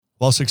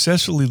While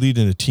successfully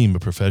leading a team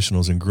of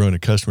professionals and growing a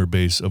customer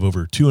base of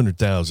over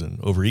 200,000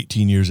 over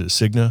 18 years at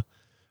Cigna,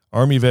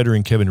 Army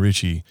veteran Kevin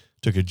Ritchie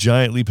took a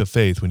giant leap of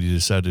faith when he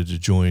decided to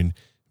join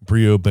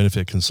Brio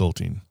Benefit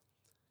Consulting.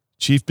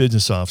 Chief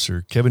Business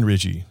Officer Kevin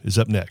Ritchie is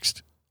up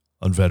next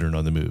on Veteran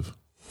on the Move.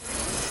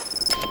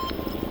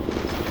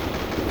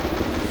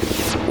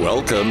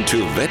 Welcome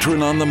to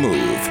Veteran on the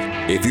Move.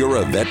 If you're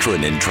a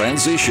veteran in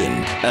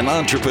transition, an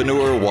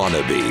entrepreneur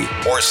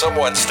wannabe, or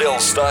someone still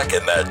stuck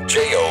in that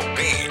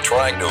JOB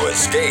trying to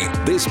escape,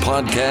 this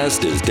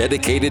podcast is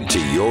dedicated to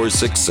your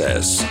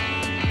success.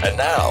 And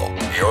now,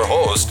 your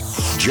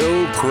host,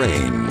 Joe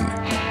Crane.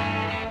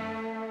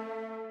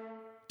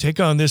 Take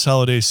on this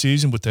holiday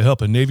season with the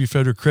help of Navy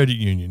Federal Credit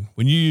Union.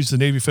 When you use the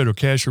Navy Federal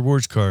Cash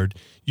Rewards Card,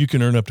 you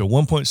can earn up to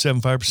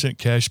 1.75%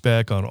 cash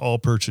back on all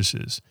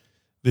purchases.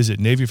 Visit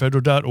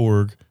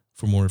NavyFederal.org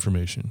for more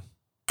information.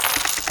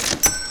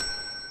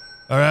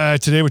 All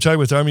right, today we're talking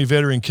with Army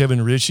veteran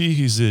Kevin Ritchie.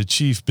 He's the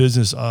Chief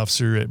Business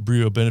Officer at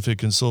Brio Benefit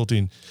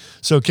Consulting.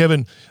 So,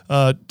 Kevin,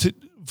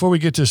 before we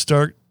get to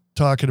start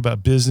talking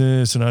about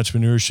business and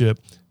entrepreneurship,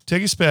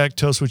 take us back.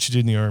 Tell us what you did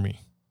in the Army.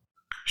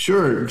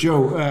 Sure,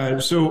 Joe.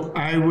 So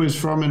I was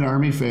from an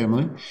Army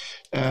family.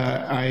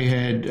 I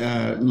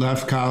had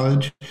left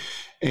college,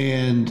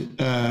 and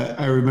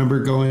I remember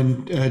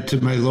going to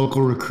my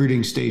local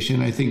recruiting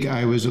station. I think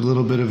I was a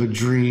little bit of a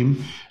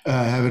dream,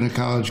 having a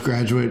college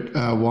graduate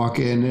walk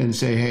in and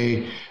say,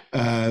 hey,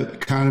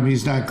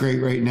 economy's not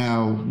great right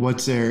now.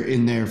 What's there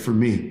in there for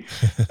me?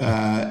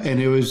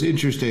 And it was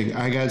interesting.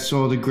 I got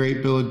sold a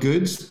great bill of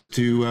goods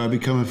to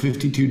become a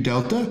 52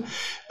 Delta.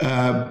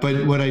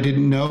 But what I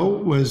didn't know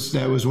was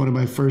that was one of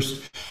my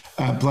first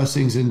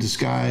blessings in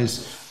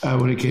disguise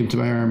when it came to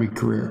my Army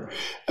career.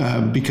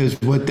 Because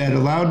what that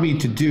allowed me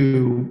to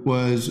do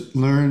was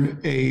learn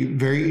a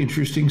very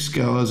interesting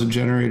skill as a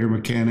generator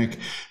mechanic.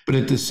 But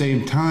at the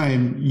same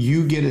time,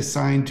 you get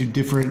assigned to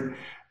different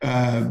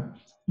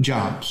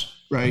jobs,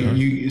 right?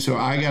 Mm-hmm. So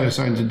I got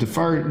assigned to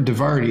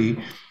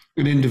DeVarty,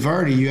 and in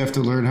DeVarty, you have to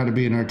learn how to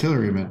be an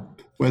artilleryman,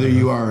 whether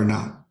you are or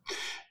not.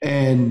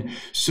 And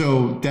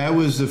so that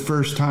was the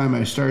first time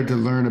I started to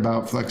learn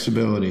about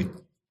flexibility.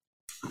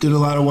 Did a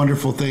lot of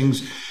wonderful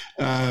things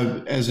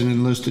as an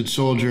enlisted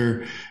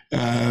soldier,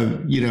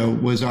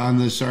 was on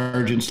the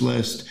sergeant's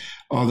list,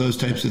 all those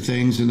types of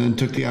things, and then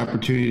took the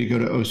opportunity to go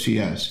to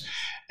OCS.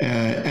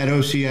 At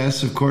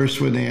OCS, of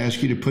course, when they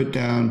ask you to put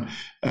down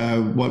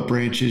what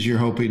branches you're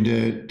hoping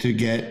to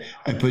get,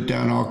 I put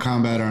down all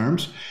combat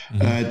arms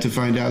to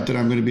find out that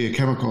I'm going to be a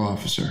chemical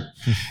officer.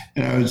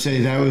 And I would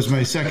say that was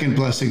my second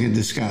blessing in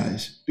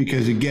disguise,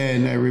 because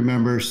again, I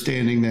remember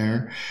standing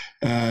there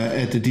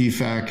at the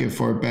DFAC at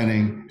Fort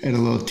Benning, and a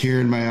little tear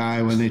in my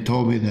eye when they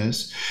told me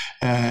this.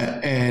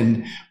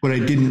 And what I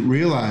didn't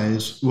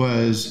realize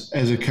was,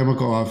 as a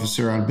chemical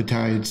officer on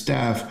battalion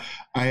staff,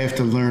 I have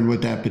to learn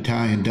what that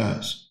battalion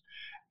does.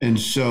 And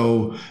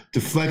so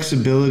the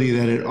flexibility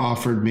that it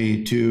offered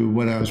me to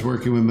when I was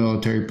working with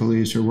military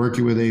police or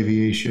working with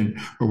aviation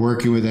or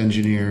working with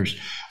engineers,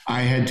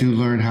 I had to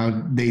learn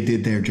how they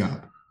did their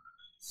job.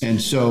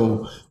 And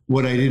so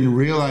what I didn't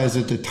realize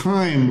at the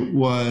time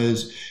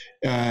was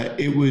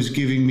it was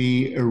giving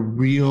me a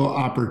real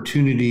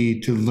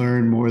opportunity to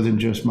learn more than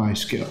just my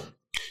skill.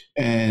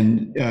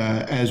 And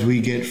as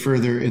we get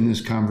further in this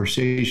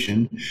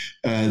conversation,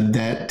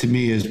 that to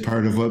me is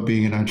part of what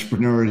being an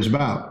entrepreneur is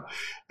about.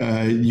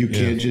 You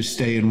can't just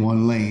stay in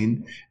one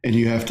lane, and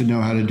you have to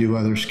know how to do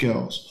other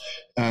skills.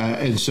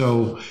 And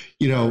so,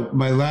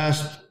 my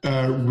last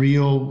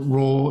real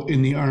role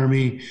in the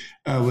Army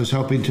was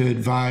helping to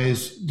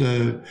advise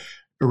the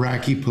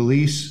Iraqi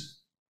police,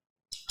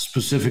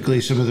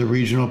 specifically some of the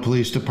regional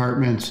police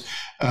departments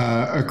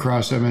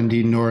across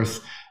MND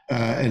North,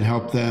 and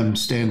help them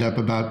stand up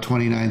about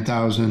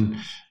 29,000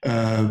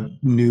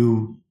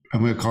 new, I'm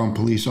going to call them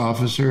police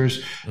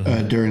officers,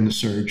 during the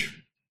surge.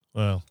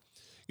 Wow.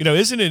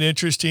 Isn't it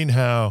interesting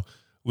how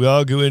we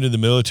all go into the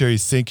military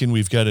thinking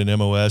we've got an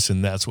MOS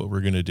and that's what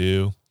we're going to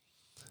do?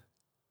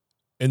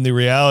 And the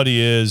reality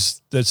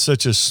is that's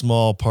such a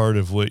small part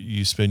of what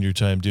you spend your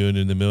time doing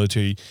in the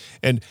military.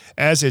 And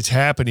as it's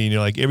happening,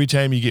 like every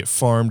time you get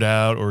farmed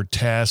out or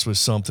tasked with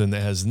something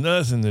that has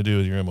nothing to do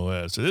with your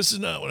MOS. So this is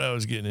not what I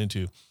was getting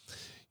into.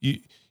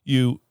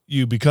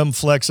 You become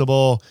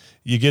flexible,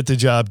 you get the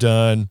job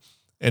done,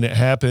 and it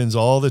happens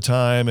all the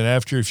time. And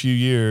after a few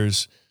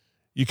years,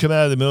 you come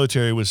out of the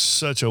military with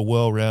such a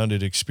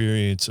well-rounded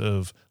experience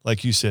of,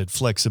 like you said,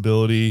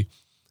 flexibility,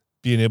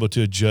 being able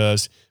to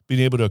adjust, being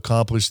able to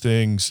accomplish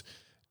things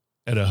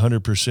at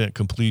 100%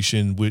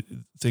 completion with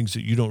things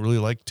that you don't really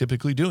like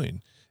typically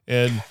doing.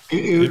 And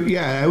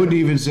I wouldn't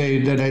even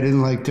say that I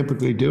didn't like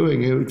typically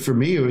doing it. For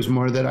me, it was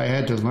more that I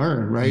had to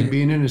learn, right? Mm-hmm.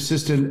 Being an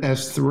assistant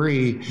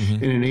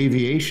S3 in an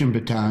aviation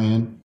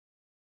battalion,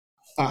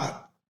 I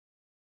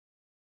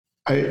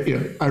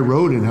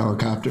rode in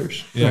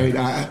helicopters,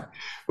 right?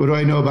 What do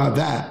I know about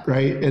that,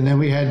 right? And then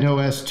we had no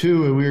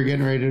S2, and we were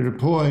getting ready to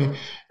deploy,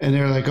 and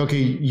they're like, okay,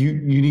 you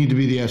need to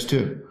be the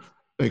S2.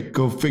 Like,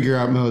 go figure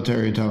out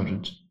military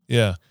intelligence.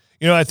 Yeah.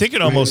 I think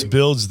it almost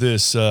builds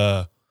this,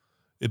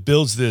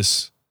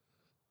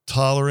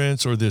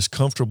 tolerance or this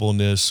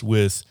comfortableness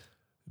with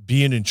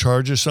being in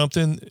charge of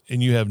something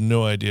and you have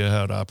no idea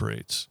how it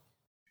operates.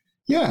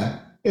 Yeah.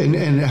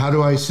 And how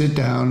do I sit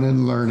down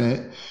and learn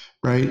it,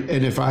 right?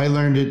 And if I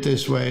learned it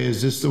this way,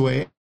 is this the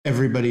way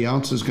everybody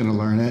else is going to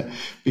learn it?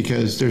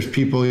 Because there's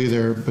people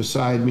either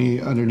beside me,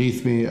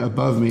 underneath me,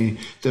 above me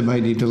that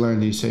might need to learn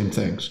these same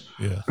things,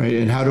 right?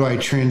 And how do I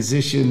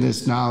transition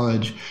this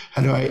knowledge?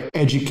 How do I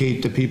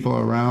educate the people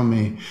around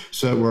me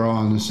so that we're all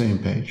on the same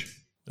page?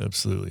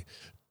 Absolutely.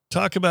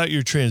 Talk about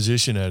your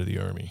transition out of the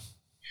Army.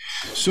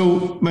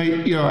 So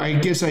I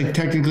guess I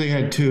technically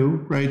had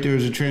two, right? There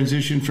was a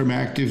transition from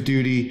active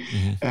duty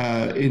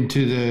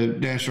into the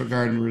National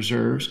Guard and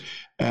Reserves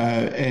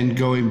and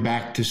going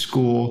back to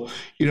school.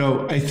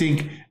 I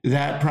think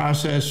that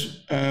process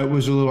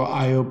was a little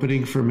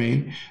eye-opening for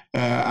me.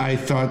 I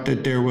thought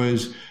that there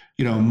was,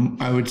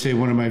 I would say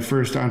one of my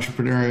first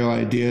entrepreneurial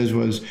ideas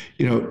was,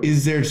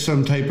 is there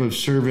some type of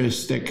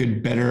service that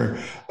could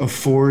better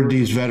afford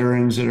these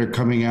veterans that are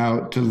coming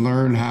out to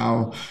learn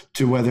how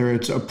to, whether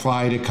it's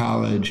apply to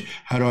college,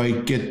 how do I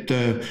get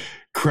the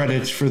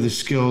credits for the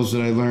skills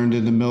that I learned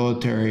in the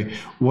military?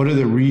 What are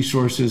the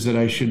resources that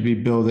I should be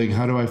building?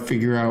 How do I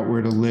figure out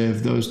where to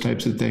live? Those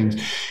types of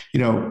things.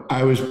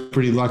 I was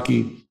pretty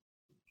lucky.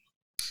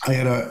 I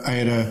had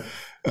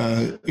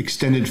a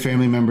extended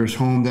family member's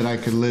home that I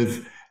could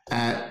live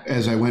at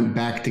as I went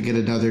back to get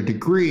another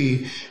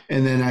degree.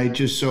 And then I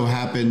just so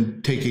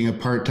happened taking a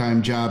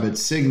part-time job at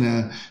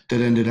Cigna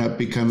that ended up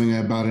becoming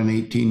about an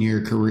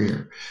 18-year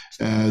career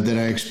that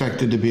I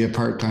expected to be a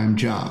part-time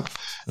job.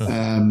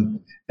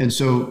 And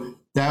so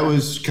that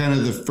was kind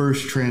of the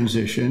first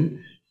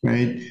transition,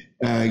 right?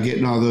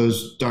 Getting all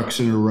those ducks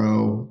in a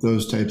row,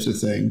 those types of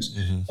things.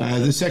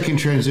 The second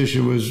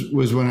transition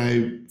was when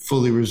I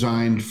fully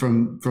resigned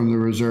from the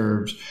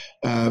reserves.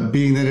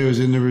 Being that it was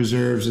in the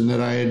reserves and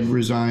that I had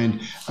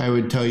resigned, I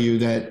would tell you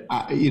that,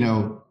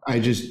 I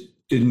just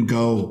didn't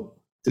go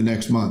the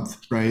next month,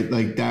 right?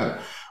 Like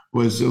that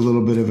was a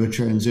little bit of a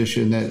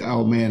transition that,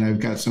 oh man, I've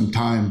got some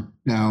time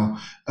now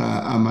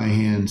on my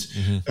hands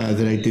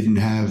that I didn't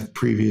have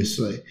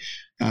previously.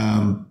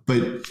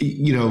 But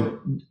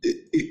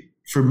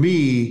for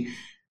me,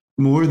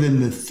 more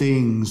than the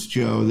things,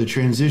 Joe, the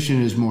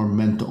transition is more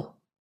mental,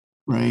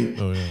 right?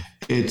 Oh, yeah.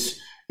 It's,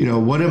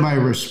 what am I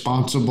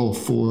responsible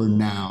for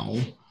now,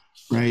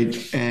 right?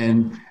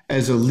 And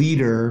as a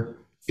leader,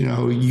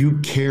 you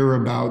care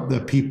about the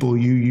people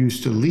you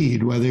used to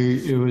lead, whether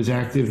it was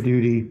active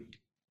duty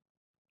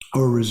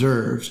or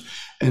reserves.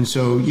 And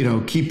so,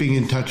 keeping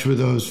in touch with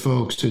those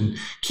folks and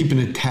keeping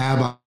a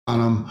tab on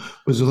them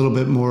was a little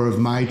bit more of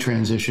my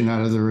transition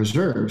out of the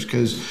reserves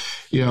because,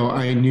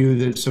 I knew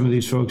that some of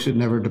these folks had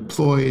never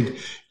deployed.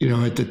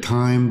 At the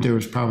time, there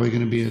was probably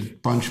going to be a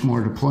bunch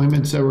more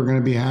deployments that were going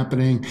to be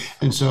happening.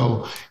 And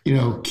so,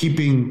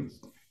 keeping,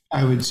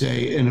 I would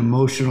say, an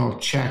emotional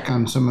check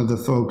on some of the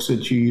folks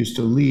that you used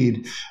to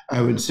lead,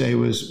 I would say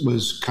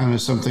was kind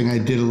of something I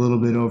did a little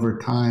bit over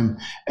time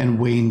and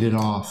waned it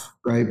off,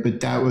 right?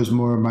 But that was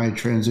more of my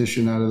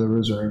transition out of the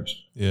reserves.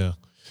 Yeah.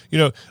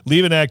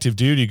 Leaving active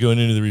duty, going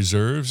into the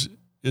reserves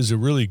is a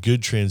really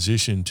good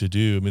transition to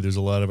do. I mean, there's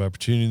a lot of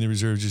opportunity in the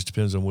reserves. It just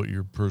depends on what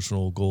your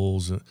personal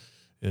goals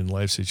and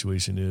life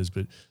situation is.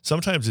 But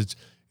sometimes it's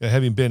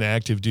having been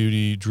active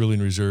duty,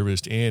 drilling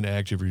reservist, and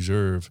active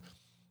reserve.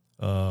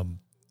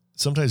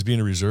 Sometimes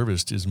being a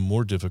reservist is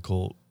more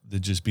difficult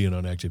than just being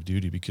on active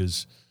duty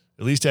because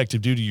at least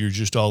active duty, you're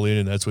just all in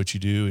and that's what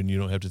you do and you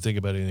don't have to think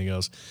about anything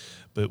else.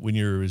 But when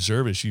you're a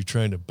reservist, you're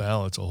trying to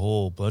balance a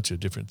whole bunch of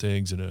different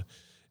things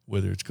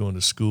whether it's going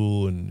to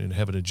school and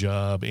having a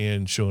job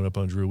and showing up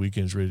on drill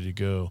weekends ready to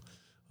go.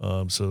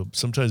 So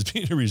sometimes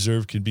being a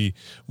reserve can be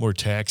more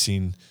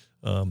taxing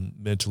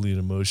mentally and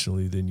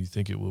emotionally than you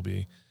think it will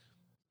be.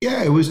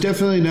 Yeah, it was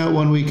definitely not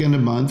one weekend a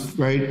month,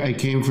 right? I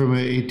came from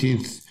an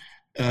 18th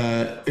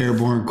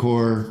Airborne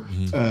Corps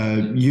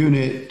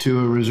unit to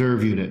a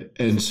reserve unit.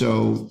 And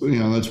so,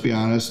 let's be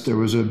honest, there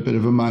was a bit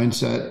of a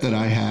mindset that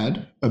I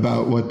had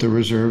about what the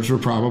reserves were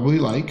probably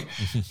like,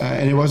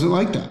 and it wasn't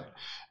like that.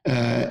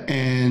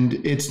 And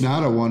it's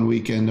not a one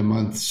weekend a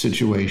month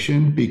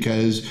situation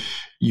because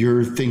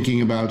you're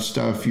thinking about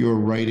stuff, you're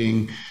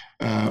writing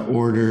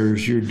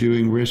orders, you're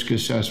doing risk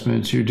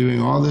assessments, you're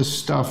doing all this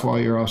stuff while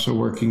you're also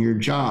working your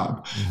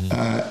job.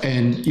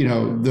 And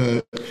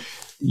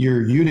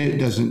your unit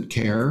doesn't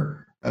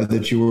care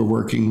that you were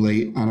working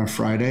late on a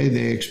Friday.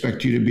 They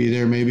expect you to be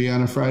there maybe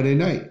on a Friday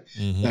night.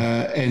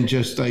 And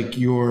just like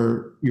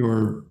your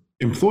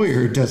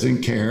employer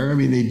doesn't care. I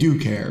mean, they do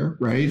care,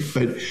 right?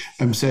 But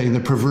I'm saying the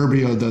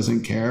proverbial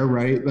doesn't care,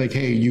 right? Like,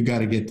 hey, you got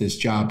to get this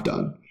job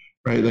done,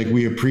 right? Like,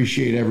 we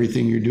appreciate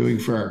everything you're doing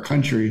for our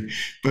country,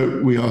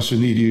 but we also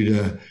need you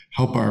to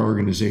help our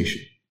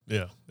organization.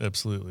 Yeah,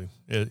 absolutely.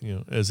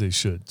 As they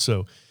should.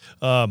 So,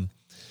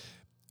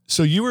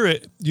 so you were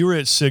at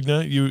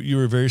Cigna. You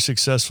were very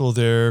successful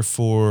there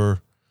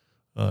for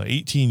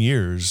 18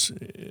 years,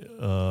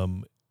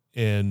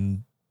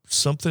 and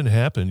something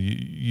happened.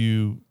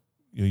 You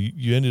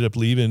you ended up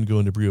leaving,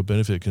 going to Brio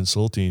Benefit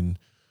Consulting.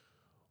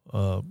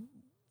 We're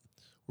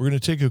going to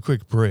take a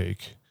quick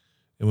break.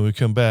 And when we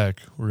come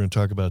back, we're going to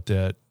talk about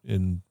that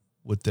and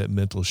what that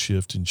mental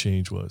shift and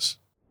change was.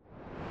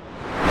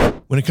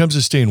 When it comes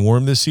to staying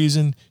warm this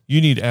season,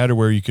 you need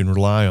outerwear you can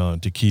rely on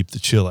to keep the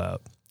chill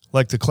out,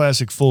 like the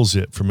classic Full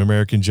Zip from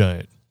American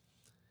Giant.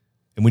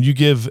 And when you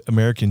give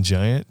American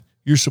Giant,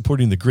 you're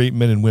supporting the great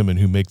men and women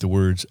who make the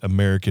words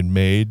American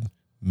made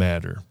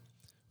matter,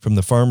 from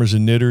the farmers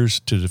and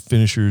knitters to the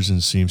finishers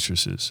and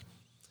seamstresses.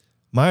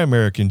 My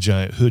American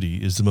Giant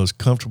hoodie is the most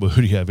comfortable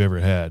hoodie I've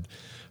ever had,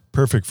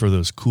 perfect for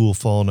those cool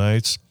fall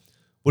nights.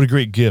 What a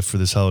great gift for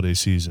this holiday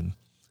season.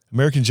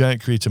 American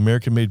Giant creates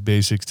American-made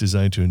basics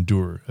designed to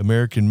endure.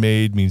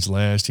 American-made means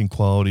lasting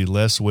quality,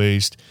 less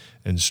waste,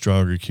 and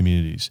stronger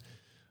communities.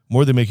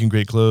 More than making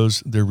great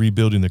clothes, they're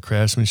rebuilding the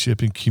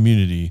craftsmanship and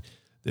community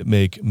that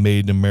make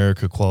Made in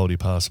America quality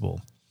possible.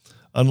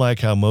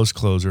 Unlike how most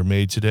clothes are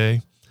made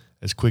today,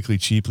 as quickly,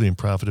 cheaply, and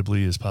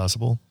profitably as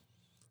possible,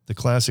 the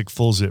classic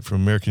Full Zip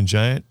from American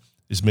Giant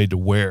is made to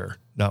wear,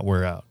 not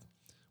wear out.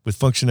 With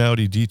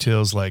functionality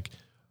details like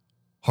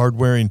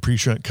hard-wearing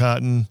pre-shrunk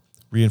cotton,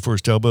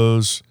 reinforced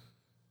elbows,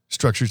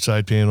 structured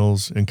side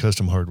panels, and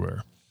custom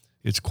hardware.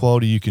 It's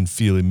quality you can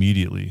feel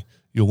immediately.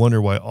 You'll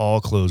wonder why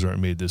all clothes aren't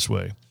made this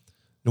way.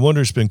 No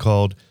wonder it's been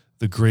called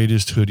the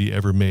greatest hoodie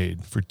ever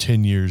made for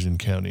 10 years and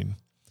counting.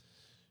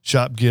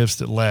 Shop gifts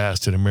that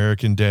last at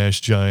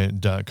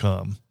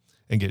American-Giant.com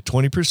and get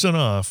 20%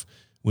 off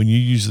when you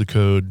use the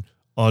code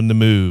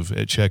ONTHEMOVE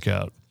at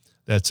checkout.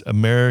 That's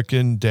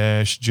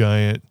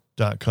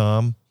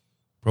American-Giant.com,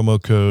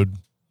 promo code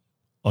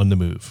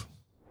ONTHEMOVE.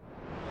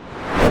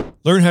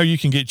 Learn how you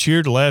can get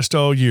cheer to last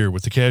all year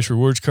with the Cash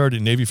Rewards Card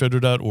at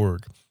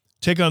NavyFederal.org.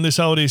 Take on this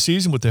holiday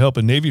season with the help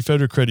of Navy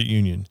Federal Credit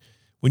Union.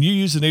 When you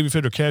use the Navy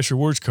Federal Cash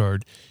Rewards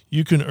Card,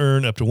 you can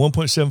earn up to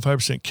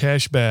 1.75%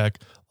 cash back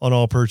on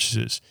all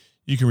purchases.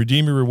 You can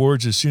redeem your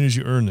rewards as soon as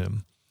you earn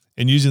them.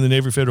 And using the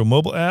Navy Federal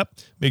mobile app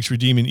makes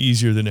redeeming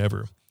easier than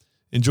ever.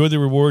 Enjoy the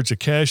rewards of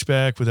cash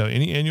back without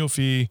any annual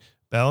fee,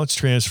 balance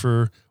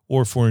transfer,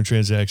 or foreign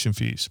transaction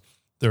fees.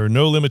 There are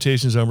no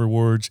limitations on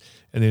rewards,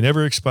 and they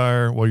never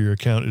expire while your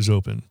account is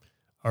open.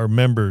 Our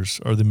members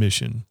are the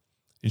mission.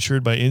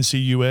 Insured by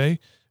NCUA,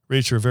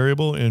 rates are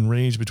variable and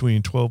range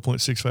between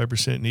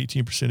 12.65% and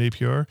 18%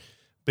 APR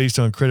based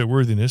on credit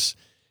worthiness.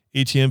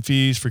 ATM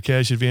fees for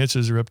cash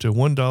advances are up to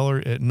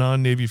 $1 at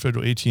non-Navy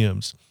Federal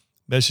ATMs.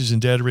 Message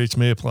and data rates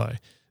may apply.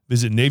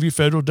 Visit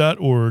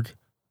NavyFederal.org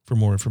for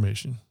more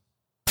information.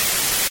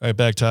 All right,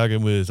 back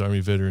talking with Army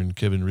veteran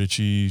Kevin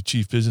Ritchie,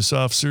 Chief Business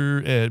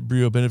Officer at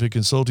Brio Benefit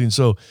Consulting.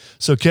 So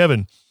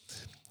Kevin,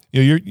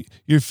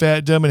 you're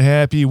fat, dumb, and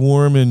happy,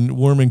 warm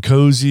and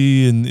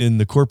cozy in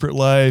the corporate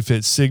life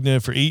at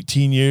Cigna for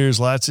 18 years,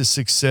 lots of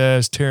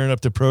success, tearing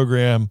up the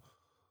program.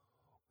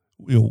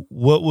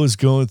 What was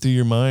going through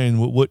your mind?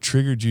 What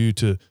triggered you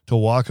to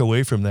walk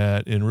away from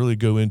that and really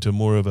go into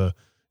more of a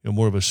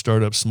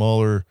startup,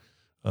 smaller,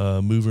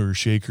 mover,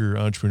 shaker,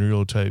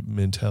 entrepreneurial type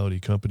mentality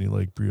company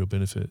like Brio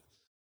Benefit?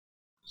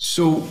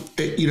 So,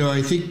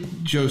 I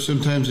think, Joe,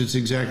 sometimes it's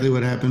exactly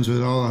what happens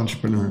with all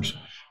entrepreneurs,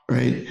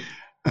 right?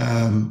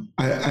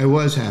 I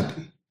was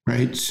happy,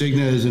 right?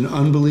 Cigna is an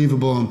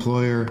unbelievable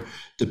employer.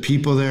 The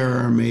people there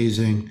are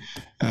amazing.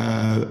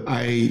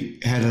 I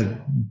had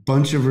a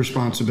bunch of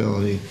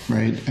responsibility,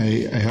 right?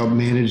 I helped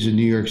manage the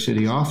New York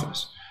City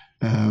office,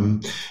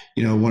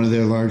 one of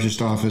their largest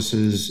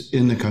offices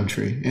in the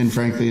country and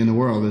frankly in the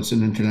world. It's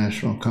an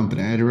international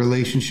company. I had a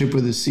relationship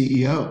with the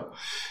CEO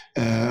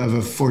of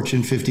a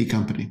Fortune 50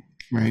 company,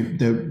 right?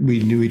 That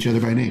we knew each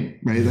other by name,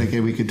 right? Like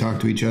we could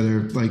talk to each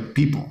other like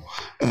people,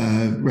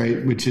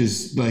 right? Which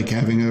is like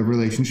having a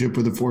relationship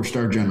with a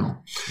 4-star general.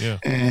 Yeah.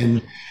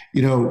 And,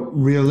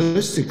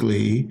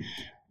 realistically,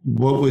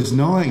 what was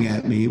gnawing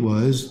at me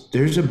was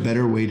there's a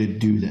better way to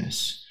do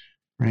this,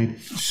 right?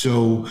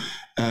 So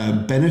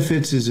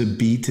benefits is a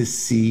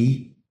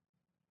B2C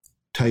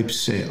type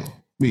sale,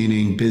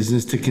 meaning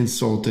business to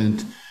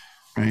consultant,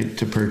 right,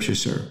 to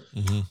purchaser.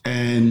 Mm-hmm.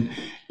 And,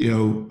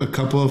 a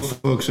couple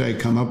of folks I had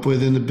come up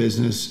with in the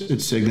business at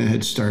Cigna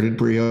had started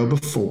Brio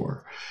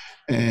before,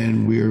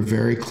 and we were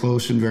very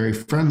close and very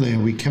friendly,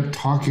 and we kept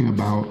talking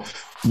about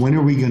when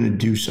are we going to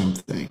do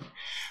something.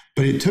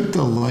 But it took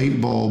the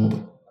light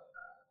bulb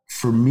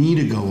for me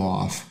to go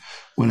off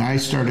when I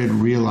started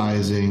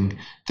realizing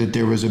that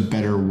there was a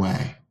better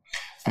way.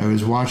 I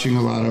was watching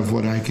a lot of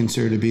what I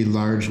consider to be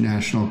large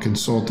national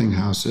consulting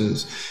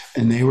houses,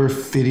 and they were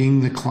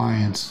fitting the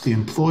clients, the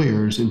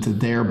employers, into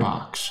their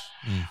box,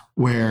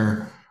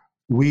 where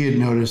we had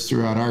noticed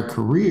throughout our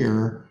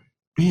career,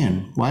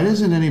 man, why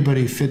doesn't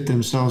anybody fit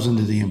themselves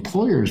into the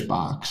employer's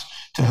box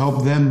to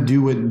help them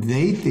do what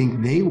they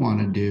think they want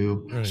to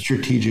do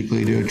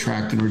strategically to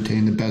attract and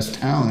retain the best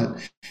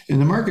talent in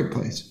the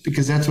marketplace?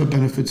 Because that's what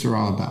benefits are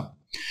all about.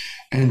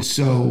 And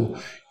so,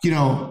 I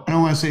don't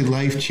want to say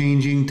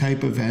life-changing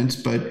type events,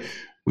 but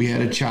we had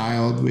a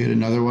child, we had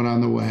another one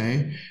on the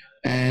way,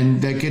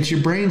 and that gets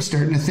your brain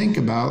starting to think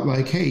about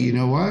like, hey, you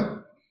know what?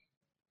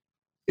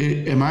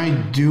 am I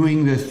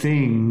doing the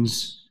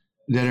things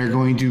that are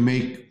going to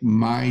make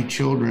my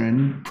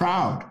children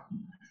proud?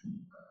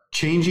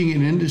 Changing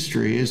an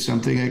industry is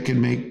something that can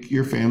make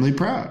your family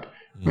proud.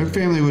 My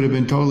family would have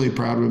been totally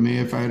proud of me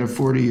if I had a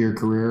 40-year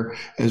career,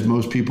 as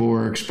most people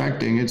were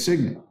expecting at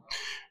Cigna,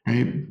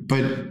 right?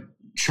 But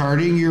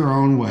charting your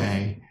own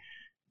way,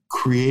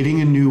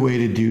 creating a new way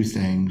to do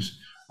things,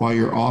 while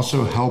you're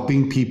also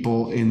helping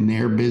people in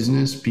their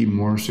business be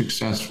more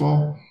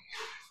successful,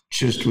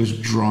 just was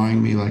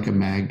drawing me like a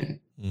magnet.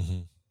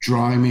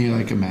 Drawing me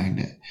like a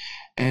magnet.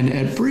 And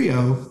at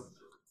Brio,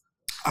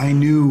 I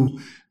knew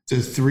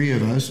the three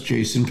of us,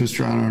 Jason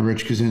Pastrana and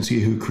Rich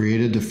Kaczynski, who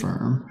created the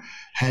firm,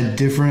 had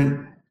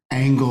different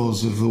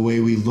angles of the way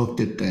we looked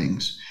at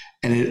things.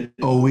 And it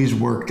always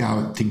worked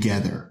out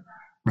together,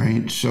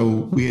 right? So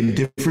we had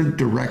different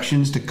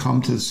directions to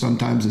come to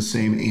sometimes the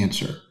same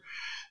answer.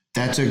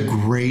 That's a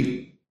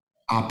great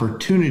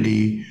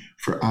opportunity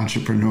for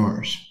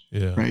entrepreneurs,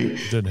 right?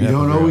 You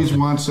don't always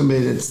want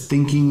somebody that's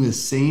thinking the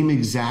same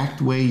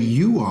exact way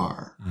you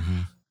are.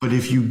 But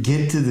if you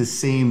get to the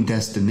same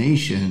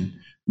destination,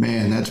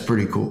 man, that's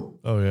pretty cool.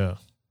 Oh, yeah.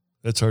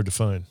 That's hard to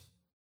find.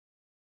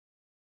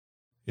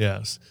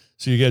 Yes.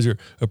 So you guys are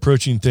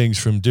approaching things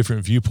from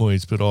different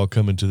viewpoints, but all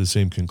coming to the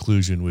same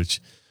conclusion,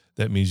 which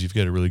that means you've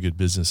got a really good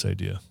business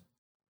idea.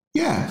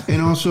 Yeah.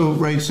 And also,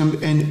 right,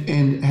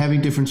 and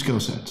having different skill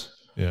sets.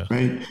 Yeah.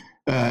 Right.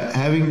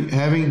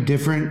 Having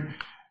different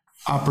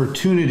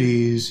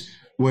opportunities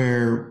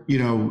where,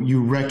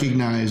 you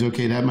recognize,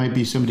 okay, that might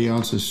be somebody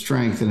else's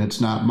strength and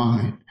it's not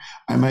mine.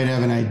 I might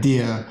have an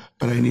idea,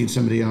 but I need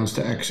somebody else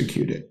to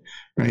execute it.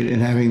 Right.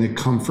 And having the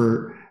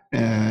comfort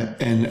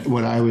and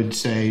what I would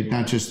say,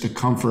 not just the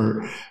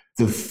comfort,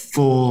 the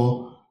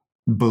full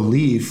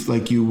belief,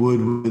 like you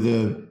would with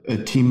a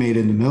teammate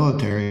in the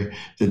military,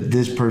 that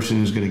this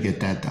person is going to get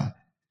that done.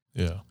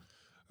 Yeah.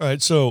 All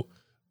right. So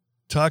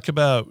talk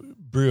about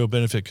Brio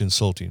Benefit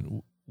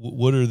Consulting.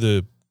 What are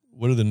the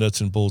nuts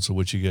and bolts of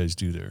what you guys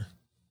do there?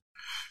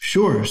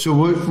 Sure. So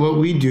what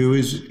we do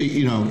is,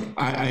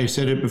 I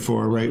said it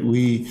before, right?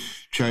 We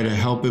try to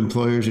help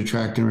employers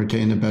attract and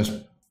retain the best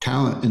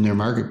talent in their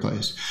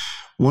marketplace.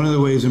 One of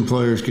the ways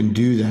employers can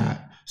do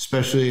that,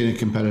 especially in a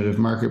competitive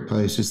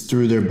marketplace, is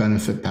through their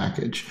benefit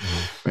package,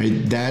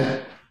 right?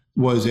 That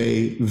was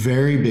a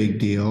very big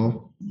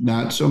deal.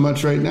 Not so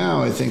much right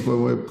now. I think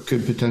what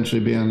could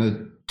potentially be on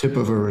the tip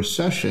of a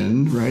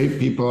recession, right?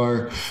 People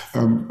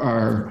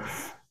are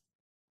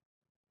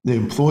the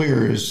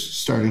employer is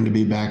starting to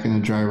be back in the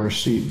driver's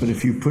seat. But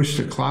if you push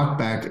the clock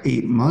back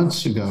 8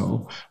 months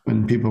ago,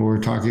 when people were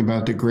talking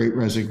about the Great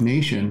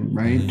Resignation,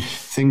 right?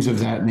 Things of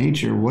that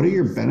nature, what do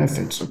your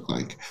benefits look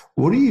like?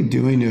 What are you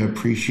doing to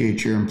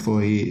appreciate your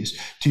employees?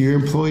 Do your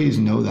employees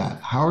know that?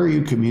 How are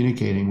you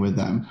communicating with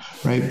them,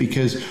 right?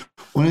 Because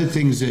one of the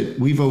things that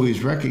we've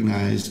always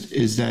recognized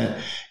is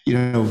that,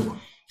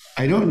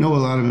 I don't know a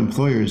lot of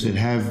employers that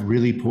have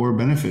really poor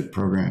benefit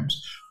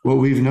programs. What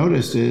we've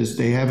noticed is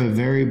they have a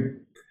very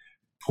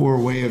poor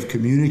way of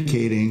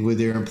communicating with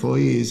their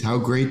employees how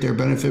great their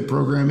benefit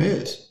program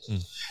is.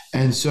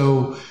 And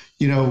so,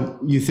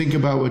 you think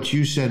about what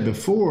you said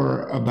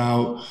before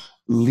about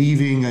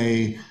leaving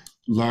a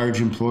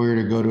large employer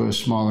to go to a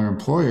smaller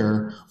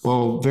employer.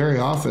 Well, very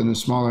often the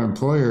smaller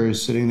employer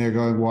is sitting there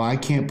going, well, I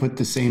can't put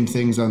the same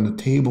things on the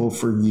table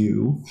for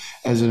you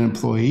as an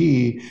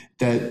employee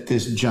that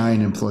this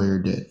giant employer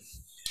did.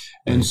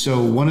 And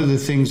so one of the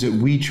things that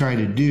we try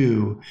to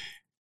do,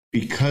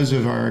 because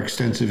of our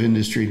extensive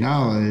industry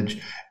knowledge,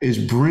 is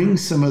bring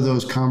some of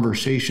those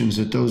conversations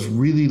that those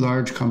really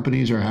large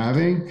companies are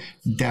having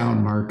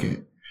down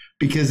market.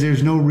 Because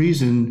there's no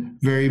reason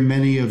very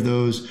many of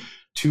those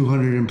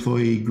 200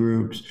 employee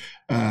groups,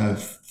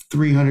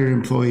 300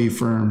 employee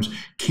firms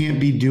can't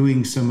be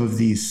doing some of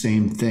these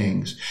same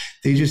things.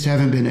 They just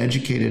haven't been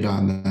educated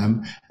on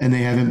them, and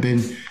they haven't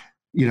been,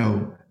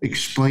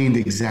 explained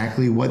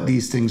exactly what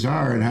these things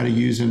are and how to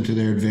use them to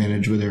their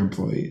advantage with their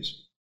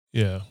employees.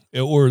 Yeah.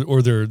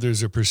 Or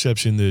there's a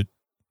perception that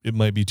it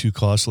might be too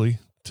costly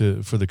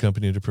for the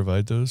company to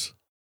provide those.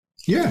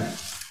 Yeah.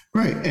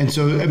 Right. And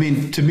so,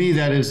 to me,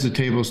 that is the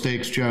table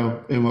stakes,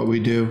 Joe, in what we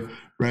do,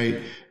 right?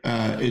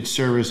 It's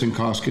service and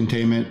cost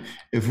containment.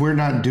 If we're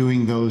not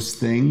doing those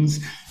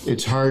things,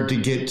 it's hard to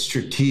get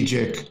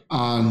strategic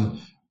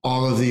on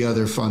all of the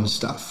other fun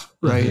stuff,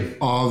 right?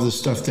 All the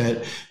stuff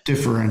that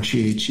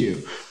differentiates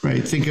you,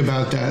 right? Think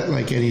about that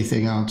like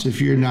anything else.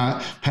 If you're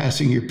not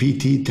passing your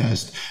PT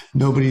test,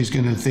 nobody's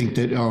going to think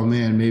that, oh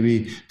man,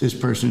 maybe this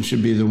person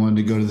should be the one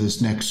to go to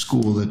this next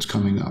school that's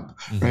coming up,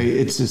 right?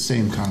 It's the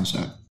same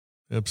concept.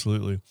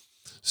 Absolutely.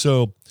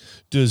 So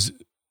does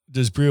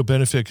Brio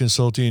Benefit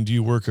Consulting, do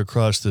you work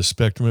across the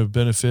spectrum of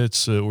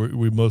benefits?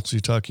 We're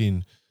mostly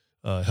talking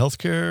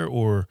healthcare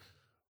or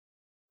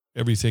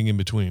everything in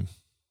between?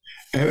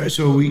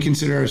 So we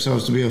consider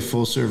ourselves to be a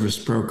full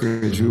service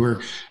brokerage. We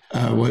work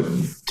what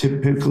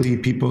typically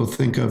people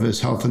think of as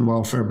health and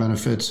welfare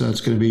benefits. So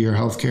it's going to be your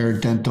healthcare,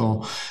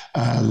 dental,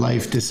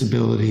 life,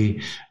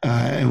 disability.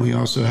 And we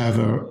also have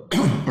a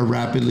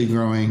rapidly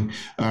growing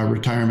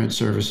retirement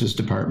services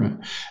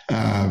department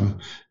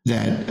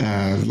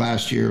that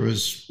last year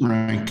was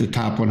ranked the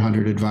top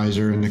 100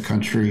 advisor in the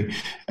country.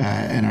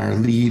 And our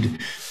lead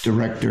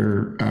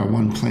director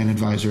won Plan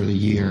Advisor of the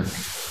Year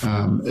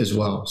as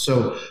well.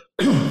 So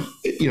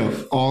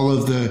all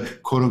of the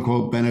quote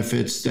unquote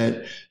benefits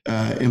that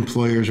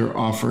employers are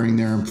offering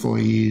their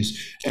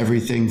employees,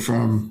 everything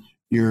from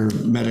your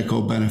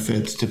medical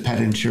benefits to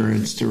pet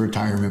insurance to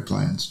retirement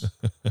plans.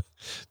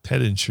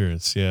 Pet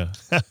insurance. Yeah.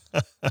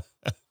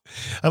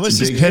 How much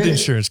does pet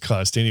insurance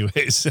cost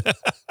anyways?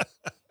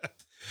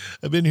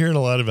 I've been hearing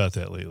a lot about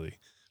that lately.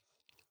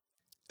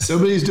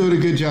 Somebody's doing a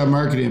good job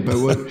marketing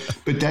it,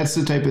 but that's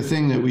the type of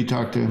thing that we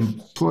talk to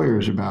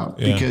employers about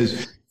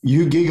because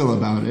you giggle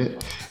about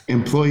it.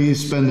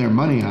 Employees spend their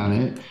money on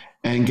it.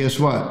 And guess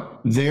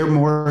what? They're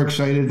more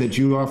excited that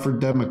you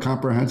offered them a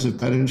comprehensive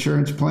pet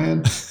insurance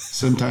plan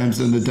sometimes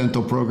than the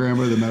dental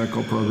program or the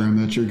medical program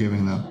that you're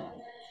giving them.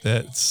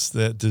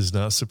 That does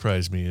not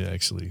surprise me,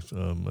 actually.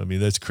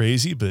 That's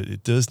crazy, but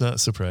it does not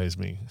surprise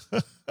me.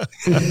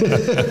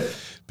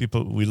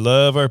 We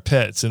love our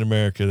pets in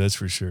America. That's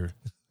for sure.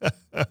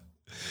 That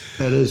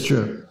is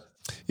true.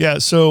 Yeah.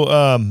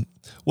 So,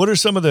 what are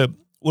some of the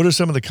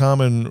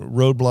common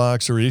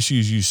roadblocks or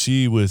issues you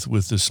see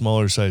with the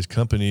smaller size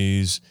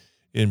companies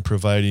in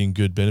providing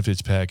good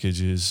benefits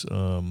packages?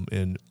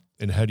 And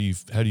how do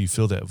you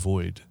fill that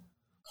void?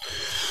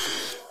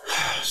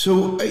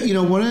 So,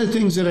 one of the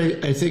things that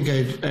I think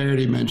I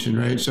already mentioned,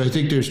 right? So I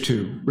think there's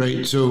two,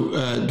 right? So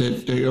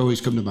that they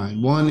always come to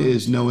mind. One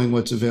is knowing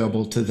what's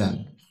available to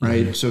them.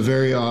 Right. So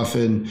very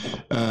often,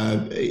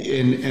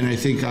 and I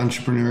think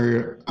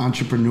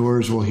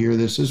entrepreneurs will hear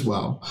this as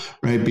well,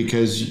 right?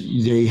 Because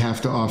they have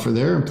to offer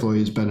their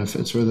employees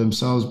benefits or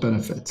themselves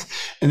benefits,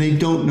 and they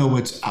don't know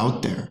what's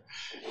out there.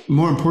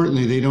 More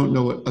importantly, they don't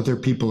know what other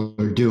people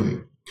are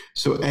doing.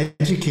 So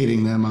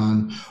educating them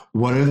on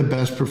what are the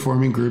best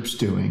performing groups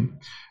doing?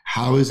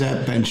 How is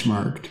that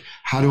benchmarked?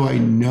 How do I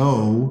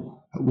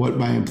know what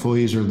my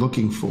employees are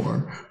looking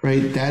for?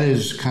 Right. That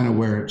is kind of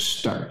where it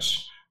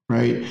starts.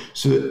 Right.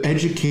 So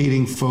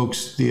educating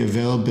folks the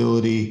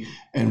availability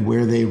and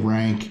where they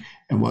rank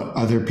and what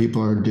other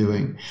people are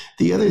doing.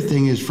 The other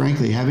thing is,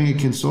 frankly, having a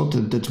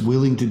consultant that's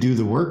willing to do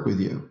the work with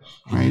you.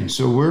 Right. Mm-hmm.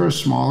 So we're a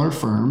smaller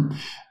firm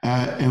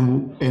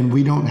and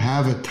we don't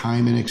have a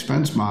time and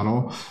expense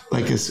model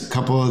like a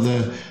couple of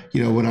the,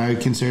 what I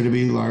would consider to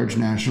be large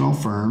national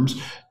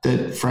firms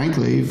that,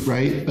 frankly,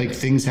 right, like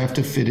things have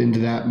to fit into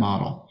that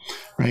model.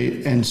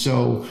 Right. And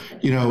so,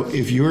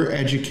 if you're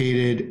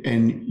educated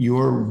and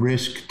your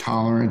risk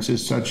tolerance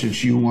is such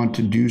that you want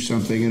to do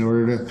something in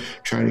order to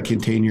try to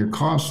contain your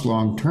costs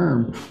long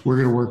term, we're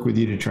going to work with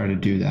you to try to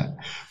do that.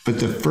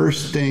 But the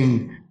first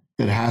thing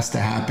that has to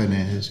happen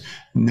is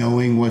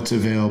knowing what's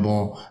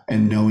available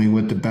and knowing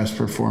what the best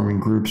performing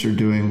groups are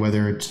doing,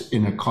 whether it's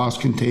in a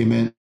cost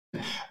containment,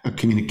 a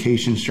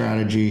communication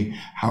strategy,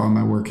 how am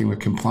I working with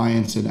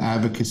compliance and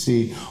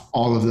advocacy,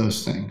 all of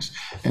those things.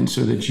 And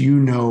so that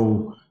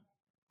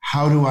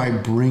how do I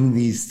bring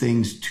these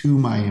things to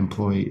my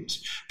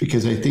employees?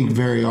 Because I think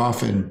very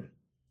often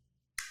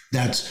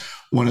that's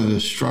one of the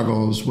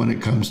struggles when it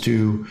comes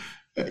to,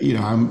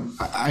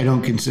 I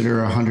don't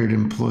consider 100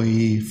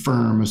 employee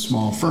firm a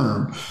small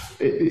firm.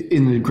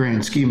 In the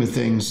grand scheme of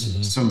things,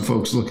 mm-hmm. Some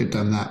folks look at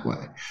them that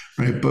way,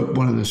 right? But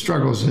one of the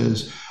struggles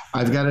is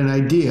I've got an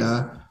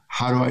idea.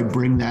 How do I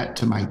bring that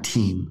to my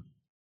team?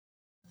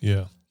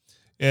 Yeah.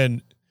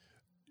 And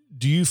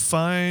do you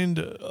find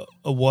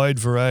a wide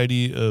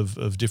variety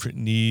of different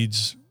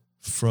needs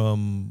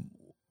from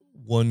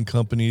one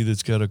company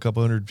that's got a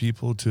couple hundred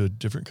people to a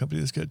different company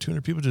that's got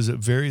 200 people? Does it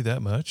vary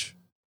that much?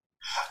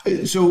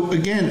 So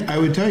again, I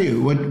would tell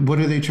you, what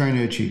are they trying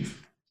to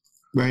achieve?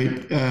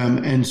 Right.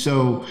 And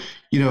so,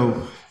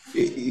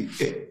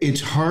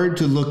 it's hard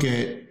to look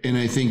at, and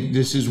I think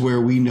this is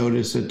where we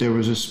noticed that there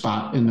was a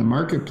spot in the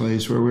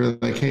marketplace where we're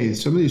like, hey,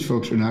 some of these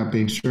folks are not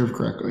being served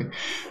correctly.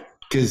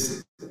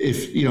 Because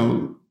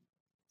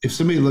if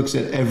somebody looks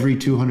at every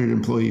 200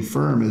 employee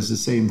firm as the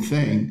same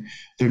thing,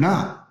 they're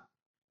not.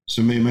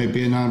 Somebody might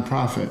be a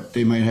nonprofit.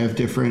 They might have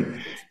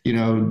different,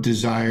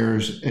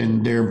 desires,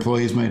 and their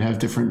employees might have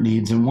different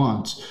needs and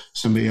wants.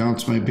 Somebody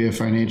else might be a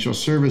financial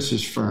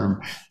services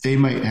firm. They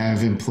might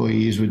have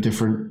employees with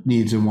different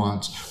needs and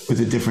wants, with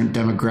a different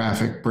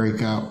demographic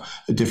breakout,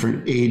 a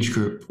different age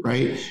group,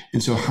 right?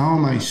 And so how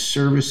am I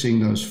servicing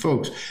those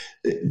folks?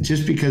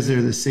 Just because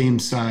they're the same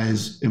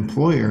size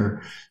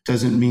employer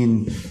doesn't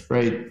mean,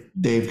 right,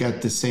 they've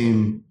got the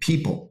same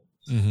people.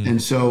 Mm-hmm.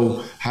 And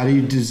so how do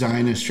you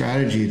design a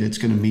strategy that's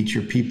going to meet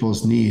your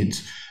people's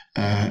needs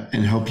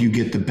and help you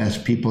get the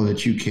best people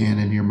that you can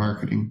in your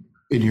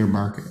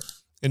market?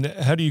 And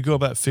how do you go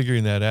about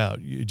figuring that out?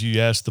 Do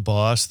you ask the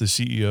boss, the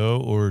CEO,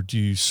 or do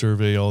you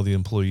survey all the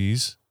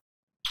employees?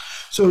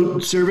 So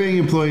surveying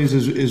employees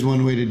is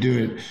one way to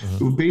do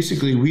it.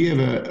 Basically, we have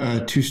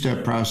a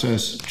two-step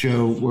process,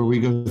 Joe, where we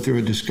go through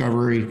a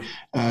discovery,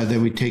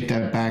 then we take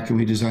that back and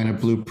we design a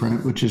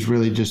blueprint, which is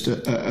really just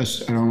I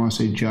don't want to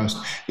say just,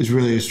 is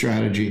really a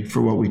strategy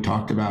for what we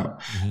talked about.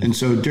 And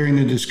so during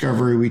the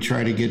discovery, we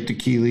try to get the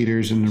key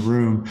leaders in the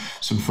room,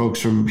 some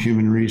folks from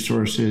human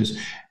resources,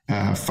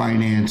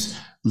 finance,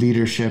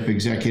 leadership,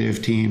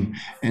 executive team,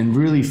 and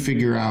really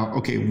figure out,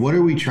 okay, what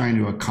are we trying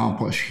to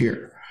accomplish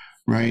here?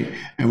 Right.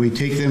 And we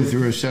take them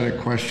through a set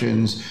of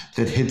questions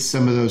that hits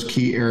some of those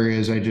key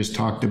areas I just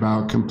talked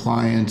about: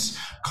 compliance,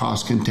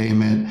 cost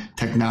containment,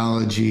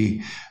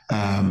 technology,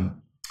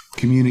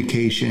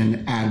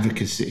 communication,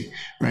 advocacy.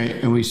 Right.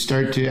 And we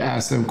start to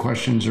ask them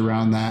questions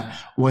around that,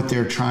 what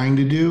they're trying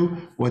to do,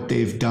 what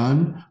they've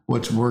done,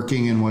 what's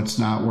working and what's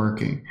not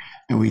working.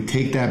 And we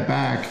take that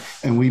back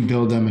and we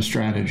build them a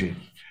strategy.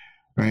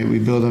 Right. We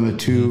build them a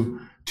 2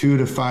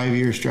 to 5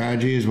 year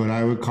strategy is what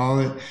I would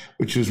call it,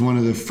 which was one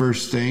of the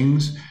first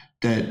things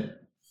that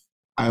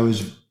I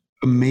was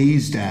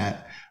amazed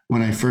at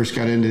when I first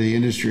got into the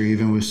industry,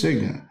 even with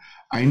Cigna.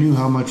 I knew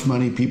how much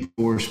money people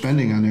were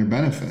spending on their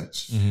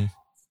benefits,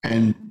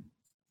 and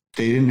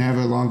they didn't have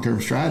a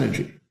long-term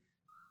strategy.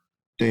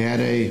 They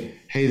had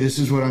hey, this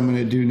is what I'm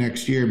going to do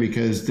next year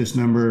because this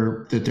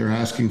number that they're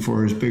asking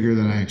for is bigger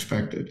than I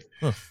expected.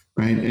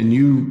 Right. And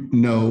you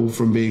know,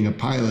 from being a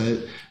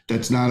pilot,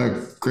 that's not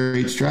a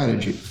great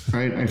strategy,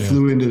 right? I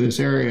flew into this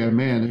area,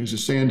 man, there's a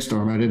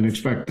sandstorm. I didn't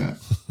expect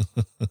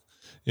that.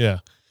 Yeah.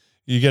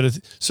 You got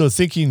to, so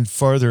thinking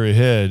farther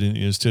ahead and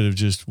instead of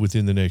just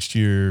within the next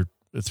year,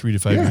 a 3 to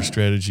 5 year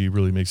strategy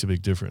really makes a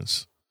big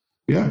difference.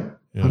 Yeah.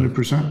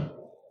 100%.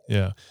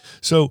 Yeah.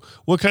 So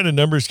what kind of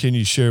numbers can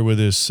you share with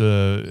us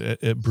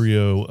at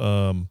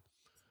Brio?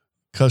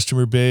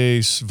 Customer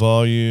base,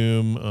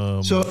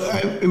 volume. So,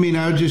 I mean,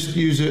 I would just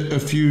use a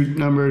few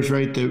numbers,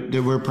 right,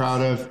 that we're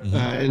proud of.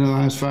 In the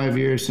last 5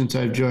 years since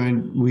I've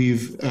joined,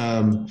 we've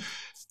grown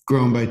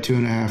by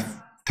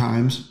 2.5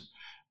 times.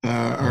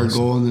 Our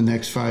goal in the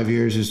next 5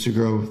 years is to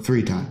grow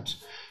 3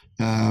 times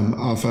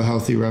off a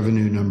healthy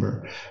revenue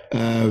number.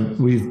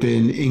 We've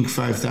been Inc.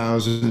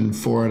 5000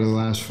 4 out of the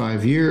last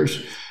 5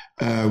 years.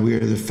 We are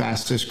the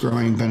fastest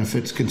growing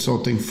benefits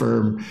consulting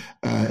firm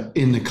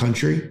in the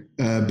country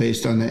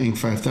based on the Inc.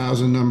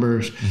 5000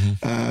 numbers.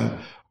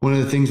 One of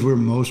the things we're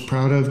most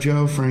proud of,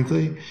 Joe,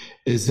 frankly,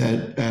 is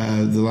that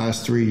the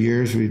last 3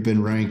 years we've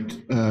been ranked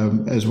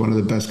as one of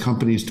the best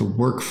companies to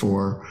work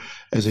for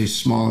as a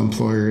small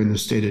employer in the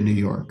state of New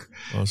York.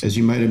 Awesome. As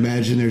you might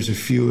imagine, there's a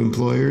few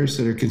employers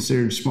that are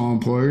considered small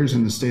employers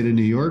in the state of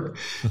New York.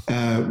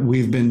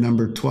 We've been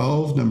number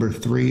 12, number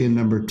 3, and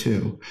number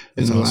 2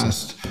 in the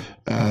last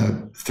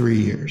 3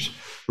 years.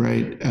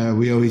 Right.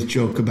 We always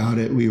joke about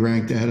it. We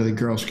ranked ahead of the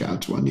Girl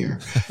Scouts one year.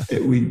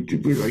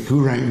 We're like,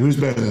 who's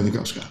better than the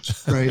Girl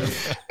Scouts? Right.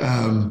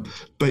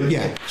 But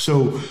yeah,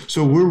 so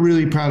we're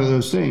really proud of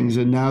those things.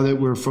 And now that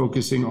we're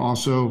focusing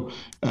also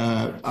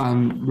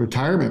on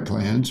retirement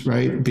plans,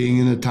 right, being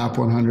in the top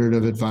 100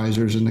 of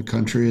advisors in the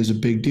country is a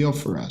big deal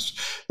for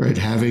us. Right.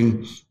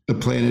 Having a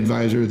plan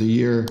advisor of the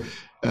year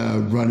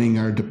running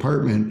our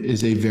department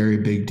is a very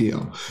big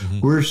deal.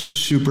 We're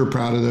super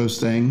proud of those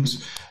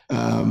things.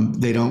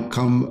 They don't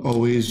come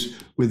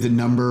always with the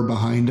number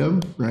behind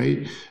them,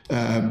 right?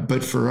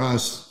 But for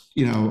us,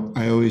 you know,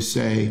 I always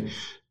say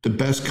the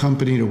best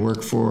company to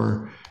work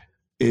for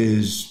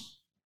is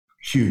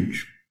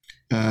huge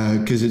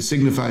because it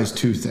signifies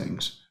 2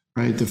 things,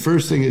 right? The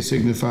first thing it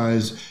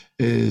signifies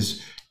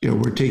is, you know,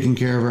 we're taking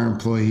care of our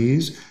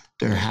employees,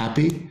 they're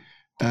happy,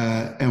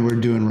 and we're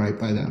doing right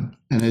by them.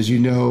 And as you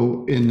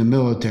know, in the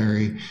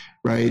military,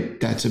 right,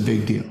 that's a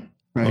big deal,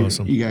 right?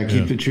 Awesome. You got to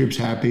keep the troops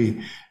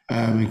happy.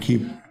 And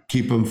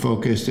keep them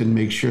focused and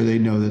make sure they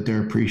know that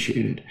they're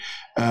appreciated.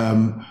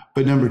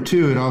 But number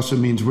 2, it also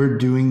means we're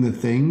doing the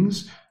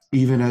things,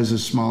 even as a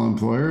small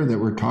employer, that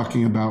we're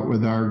talking about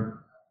with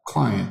our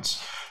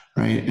clients,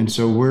 right? And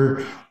so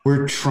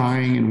we're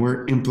trying and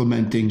we're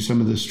implementing some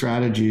of the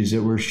strategies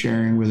that we're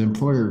sharing with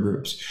employer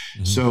groups.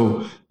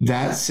 So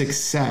that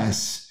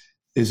success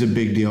is a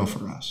big deal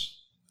for us.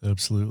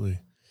 Absolutely.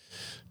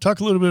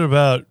 Talk a little bit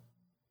about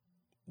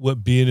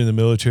what being in the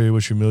military,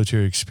 what's your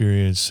military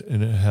experience,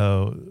 and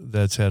how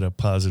that's had a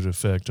positive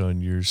effect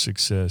on your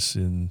success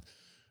in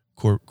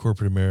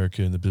corporate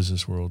America and the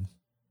business world.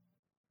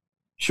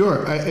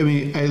 Sure. I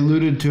mean, I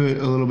alluded to it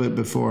a little bit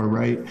before,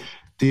 right?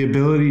 The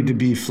ability to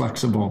be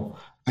flexible.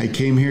 I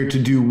came here to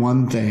do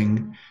one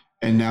thing,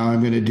 and now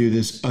I'm going to do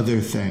this other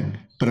thing,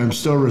 but I'm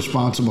still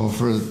responsible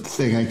for the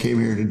thing I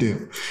came here to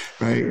do,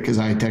 right? Because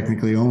I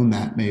technically own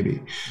that,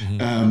 maybe. You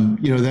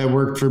know, that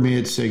worked for me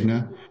at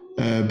Cigna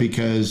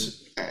because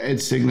at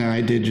Cigna,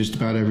 I did just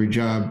about every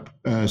job,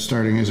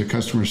 starting as a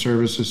customer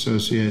service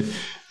associate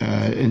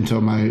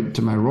until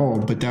my role.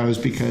 But that was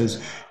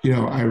because, you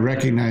know, I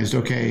recognized,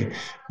 okay,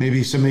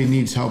 maybe somebody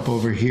needs help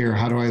over here.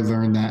 How do I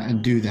learn that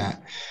and do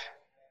that?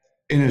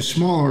 In a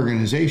small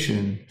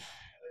organization,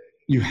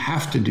 you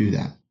have to do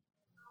that,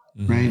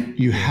 right?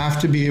 You have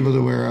to be able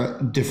to wear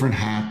different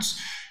hats.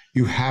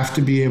 You have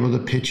to be able to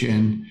pitch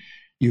in.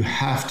 you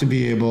have to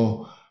be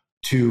able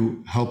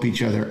to help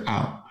each other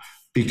out,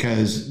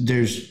 because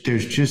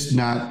there's just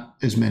not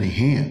as many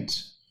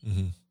hands,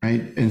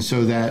 right? And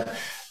so that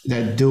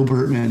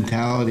Dilbert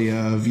mentality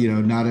of,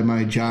 not in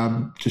my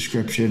job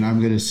description, I'm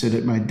going to sit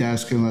at my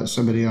desk and let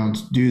somebody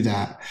else do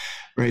that,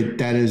 right?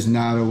 That is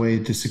not a way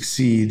to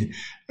succeed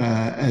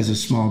as a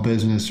small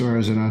business or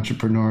as an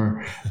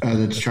entrepreneur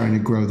that's trying to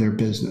grow their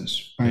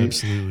business, right?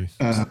 Absolutely.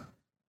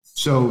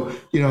 So,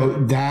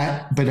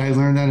 but I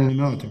learned that in the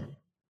military,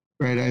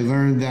 right? I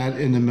learned that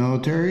in the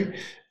military.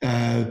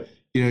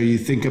 You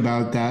think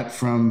about that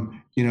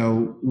from,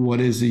 what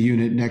is the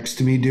unit next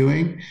to me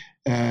doing?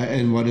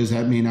 And what does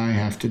that mean I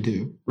have to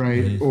do,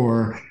 right?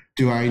 Or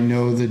do I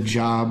know the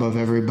job of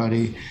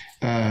everybody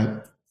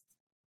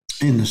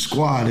in the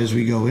squad as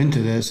we go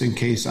into this in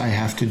case I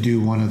have to do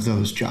one of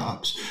those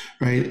jobs,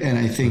 right? And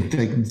I think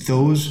that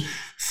those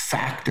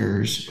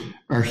factors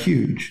are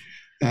huge.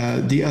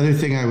 The other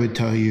thing I would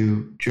tell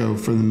you, Joe,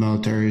 from the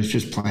military is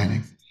just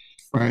planning,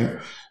 right?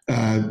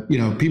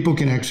 People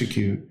can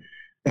execute.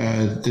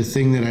 The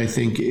thing that I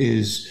think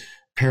is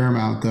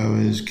paramount, though,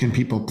 is can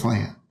people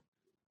plan,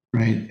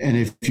 right? And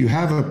if you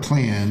have a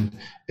plan,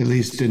 at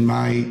least in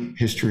my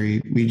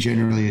history, we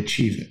generally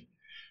achieve it,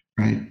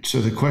 right? So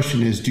the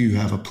question is, do you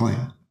have a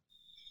plan,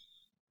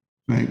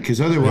 right? Because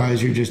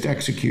otherwise you're just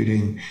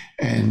executing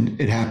and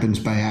it happens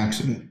by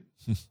accident.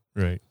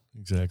 Right,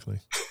 exactly.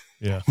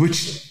 Yeah.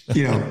 Which,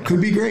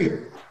 could be great.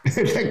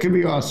 That could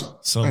be awesome.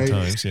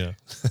 Sometimes, right? Yeah.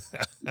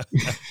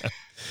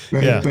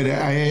 Right. Yeah. But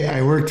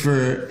I worked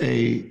for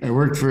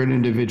an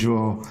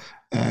individual,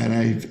 and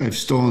I've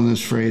stolen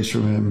this phrase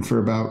from him for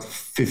about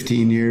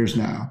 15 years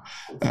now.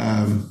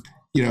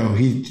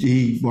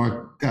 He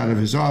walked out of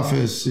his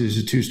office. He was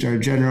a 2-star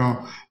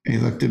general, and he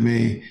looked at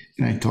me,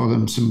 and I told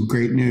him some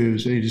great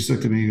news, and he just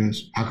looked at me and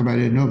goes, "How come I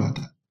didn't know about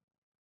that?"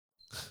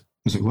 I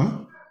was like, "What?"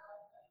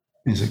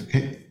 And he's like,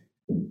 "Hey,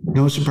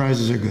 no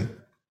surprises are good."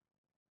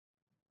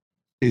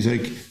 He's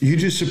like, "You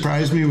just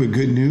surprised me with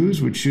good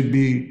news, which should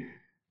be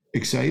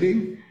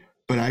exciting,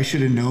 but I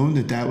should have known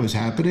that was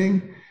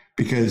happening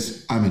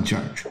because I'm in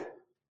charge."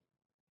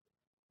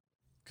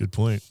 Good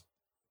point.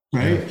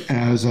 Right. Yeah.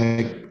 And I was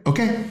like,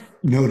 okay,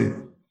 noted.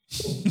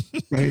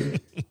 Right.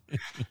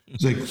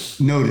 It's like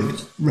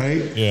noted.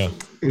 Right. Yeah.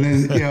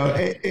 And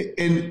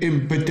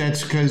then, but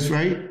that's because,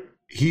 right.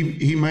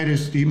 He might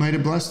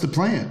have blessed the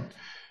plan,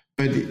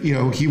 but,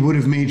 he would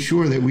have made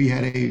sure that we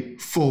had a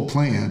full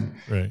plan,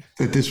 right,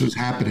 that this was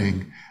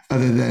happening,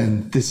 other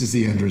than this is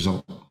the end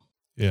result.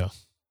 Yeah.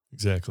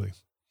 Exactly.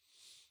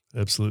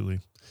 Absolutely.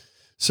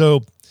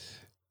 So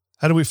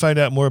how do we find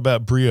out more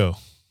about Brio?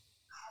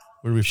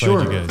 Where do we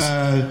find you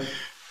guys?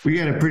 We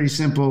got a pretty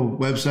simple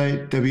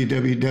website,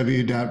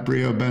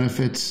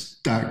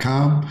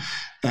 www.briobenefits.com.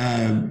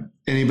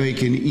 Anybody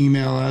can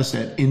email us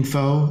at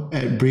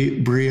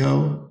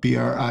info@brio,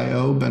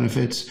 B-R-I-O,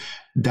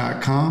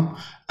 benefits.com.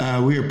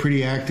 We are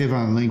pretty active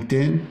on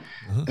LinkedIn,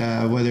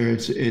 whether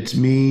it's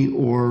me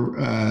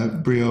or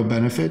Brio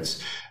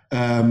Benefits.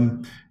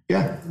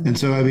 Yeah. And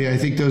so, I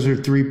think those are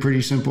 3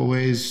 pretty simple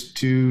ways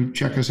to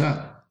check us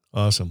out.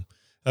 Awesome.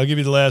 I'll give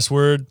you the last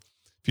word.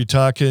 If you're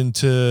talking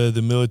to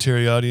the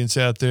military audience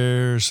out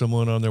there,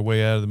 someone on their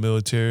way out of the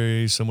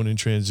military, someone in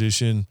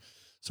transition,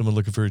 someone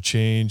looking for a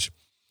change,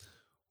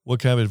 what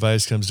kind of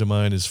advice comes to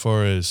mind as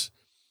far as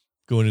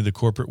going into the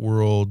corporate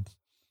world,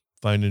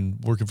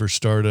 working for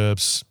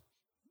startups,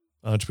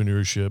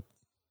 entrepreneurship?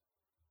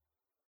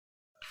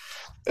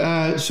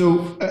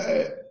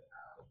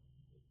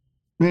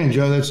 Man,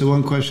 Joe, that's the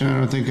one question I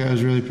don't think I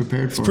was really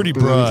prepared for. It's pretty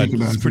broad.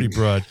 It's pretty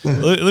broad.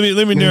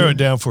 Let me narrow it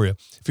down for you.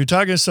 If you're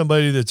talking to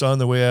somebody that's on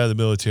the way out of the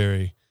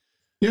military,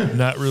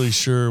 not really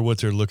sure what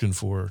they're looking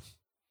for,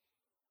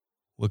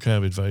 what kind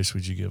of advice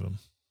would you give them?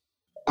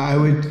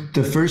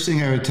 The first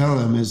thing I would tell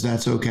them is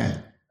that's okay.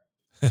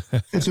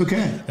 That's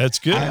okay. That's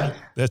good.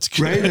 That's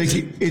good. Right? Like,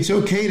 it's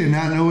okay to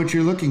not know what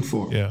you're looking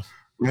for. Yeah.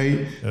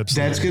 Right? Absolutely.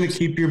 That's going to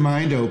keep your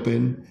mind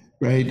open.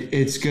 Right.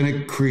 It's going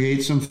to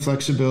create some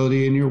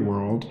flexibility in your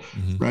world.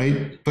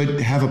 Right. But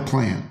have a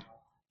plan.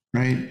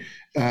 Right.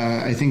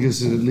 I think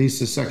this is at least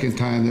the second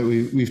time that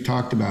we've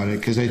talked about it,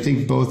 because I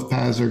think both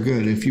paths are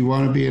good. If you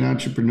want to be an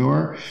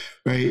entrepreneur,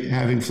 right,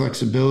 having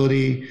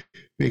flexibility,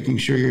 making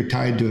sure you're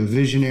tied to a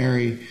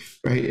visionary,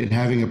 right, and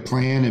having a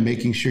plan and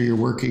making sure you're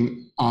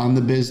working on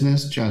the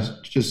business,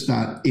 just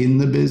not in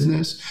the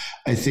business,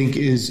 I think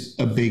is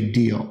a big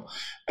deal.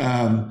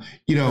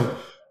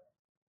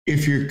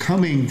 If you're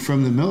coming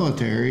from the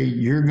military,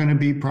 you're going to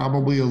be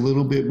probably a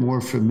little bit more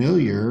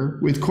familiar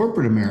with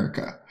corporate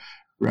America,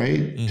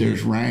 right?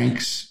 There's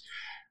ranks,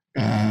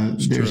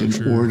 there's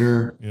an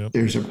order,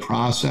 there's a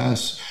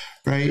process,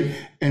 right?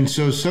 And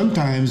so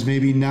sometimes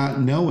maybe not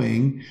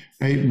knowing,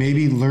 right,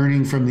 maybe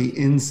learning from the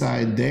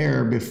inside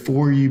there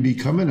before you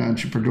become an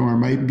entrepreneur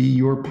might be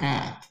your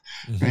path,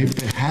 right?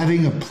 But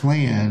having a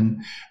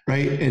plan,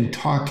 right, and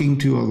talking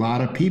to a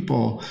lot of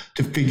people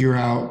to figure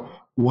out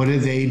what do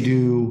they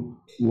do,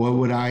 what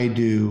would I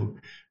do,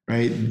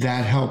 right?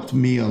 That helped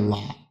me a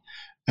lot.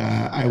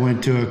 I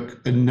went to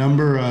a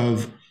number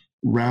of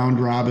round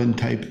robin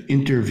type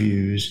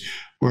interviews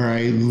where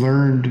I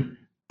learned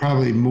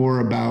probably more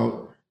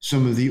about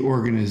some of the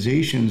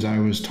organizations I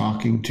was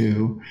talking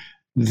to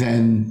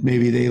than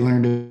maybe they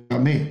learned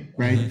about me,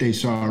 right? Mm-hmm. They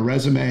saw a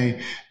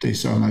resume, they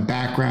saw my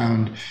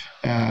background,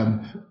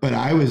 but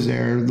I was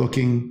there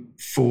looking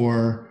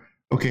for,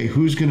 okay,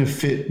 who's going to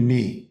fit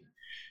me?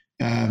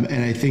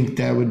 And I think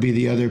that would be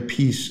the other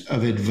piece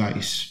of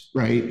advice,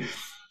 right?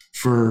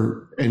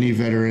 For any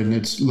veteran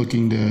that's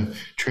looking to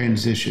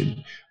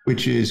transition,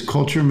 which is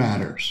culture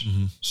matters.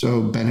 Mm-hmm.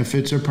 So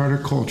benefits are part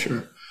of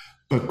culture,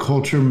 but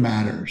culture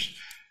matters,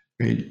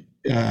 right?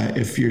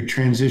 If you're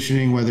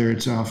transitioning, whether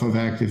it's off of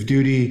active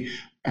duty,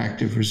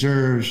 active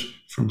reserves,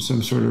 from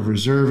some sort of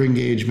reserve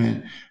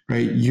engagement,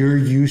 right? You're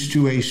used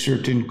to a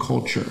certain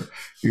culture.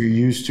 You're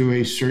used to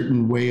a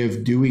certain way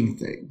of doing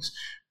things,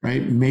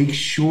 right? Make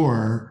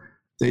sure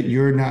that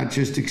you're not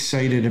just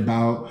excited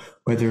about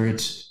whether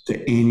it's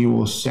the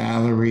annual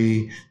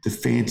salary, the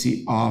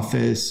fancy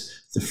office,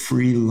 the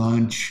free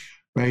lunch,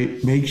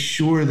 right? Make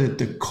sure that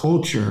the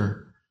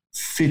culture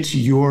fits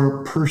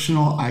your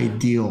personal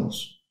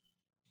ideals.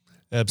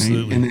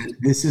 Absolutely. Right? And that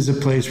this is a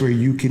place where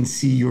you can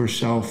see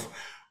yourself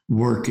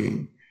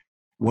working.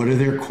 What are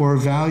their core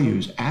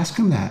values? Ask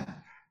them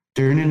that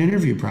during an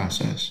interview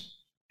process.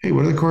 Hey,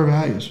 what are the core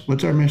values?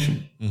 What's our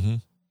mission? Mm-hmm.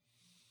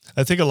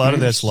 I think a lot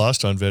of that's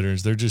lost on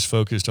veterans. They're just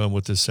focused on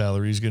what the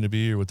salary is going to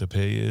be or what the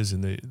pay is,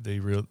 and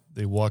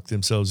they walk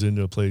themselves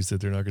into a place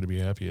that they're not going to be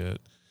happy at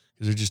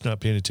because they're just not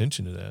paying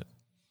attention to that.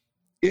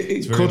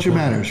 Culture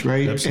matters,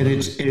 right? Absolutely.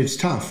 And it's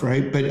tough,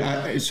 right? But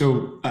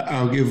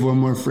I'll give one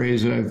more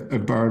phrase that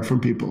I've borrowed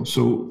from people.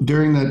 So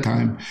during that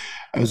time,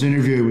 I was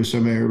interviewing with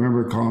somebody. I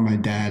remember calling my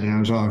dad, and I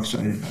was all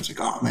excited. I was like,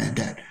 "Oh man,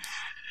 Dad,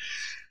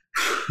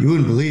 you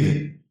wouldn't believe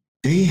it.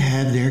 They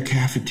had their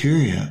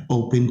cafeteria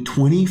open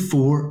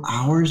 24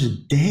 hours a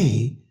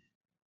day,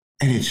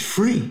 and it's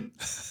free."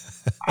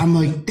 I'm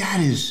like, that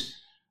is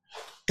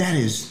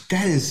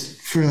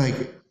for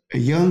like a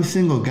young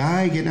single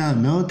guy getting out of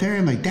the military.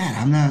 I'm like, Dad,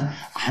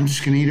 I'm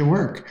just going to eat at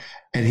work.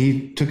 And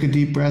he took a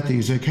deep breath and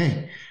he's like,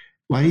 hey,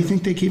 why do you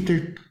think they keep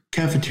their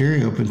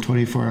cafeteria open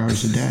 24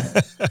 hours a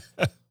day?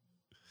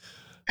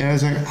 And I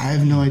was like, I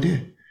have no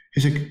idea.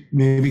 He's like,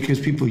 maybe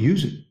because people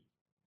use it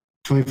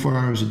 24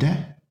 hours a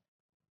day.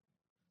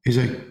 He's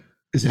like,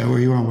 is that where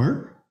you want to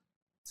work?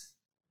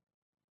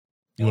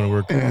 You want to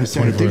work? And I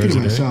started thinking to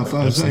myself,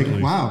 I was like,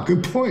 wow,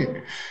 good point.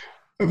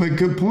 I'm like,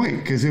 good point,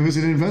 because it was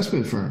an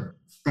investment firm.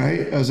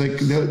 Right. I was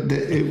like,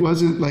 it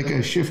wasn't like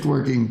a shift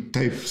working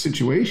type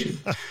situation.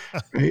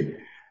 Right.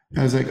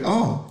 I was like,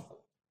 oh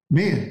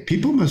man,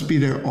 people must be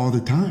there all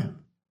the time.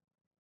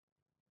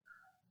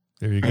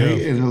 There you right?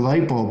 go. And the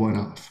light bulb went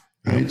off.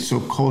 Right. Yep. So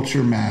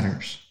culture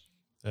matters.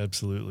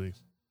 Absolutely,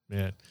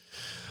 man.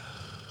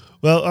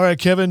 Well, all right,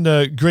 Kevin,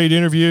 great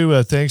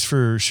interview. Thanks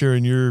for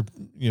sharing your,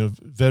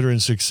 veteran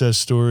success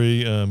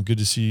story. Good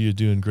to see you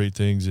doing great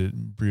things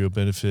at Brio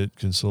Benefit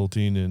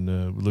Consulting, and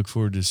we look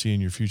forward to seeing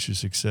your future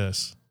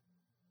success.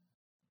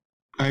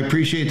 I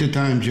appreciate the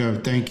time, Joe.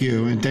 Thank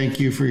you. And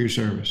thank you for your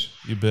service.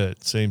 You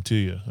bet. Same to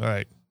you. All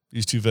right.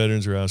 These two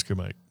veterans are Oscar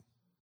Mike.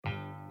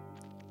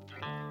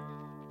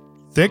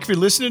 Thank you for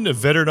listening to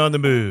Veteran on the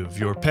Move,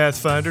 your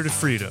pathfinder to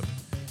freedom.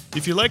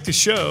 If you like the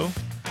show,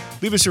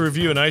 leave us a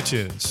review on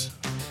iTunes.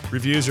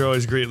 Reviews are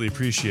always greatly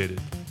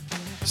appreciated.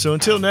 So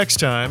until next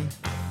time,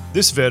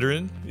 this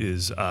veteran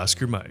is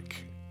Oscar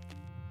Mike.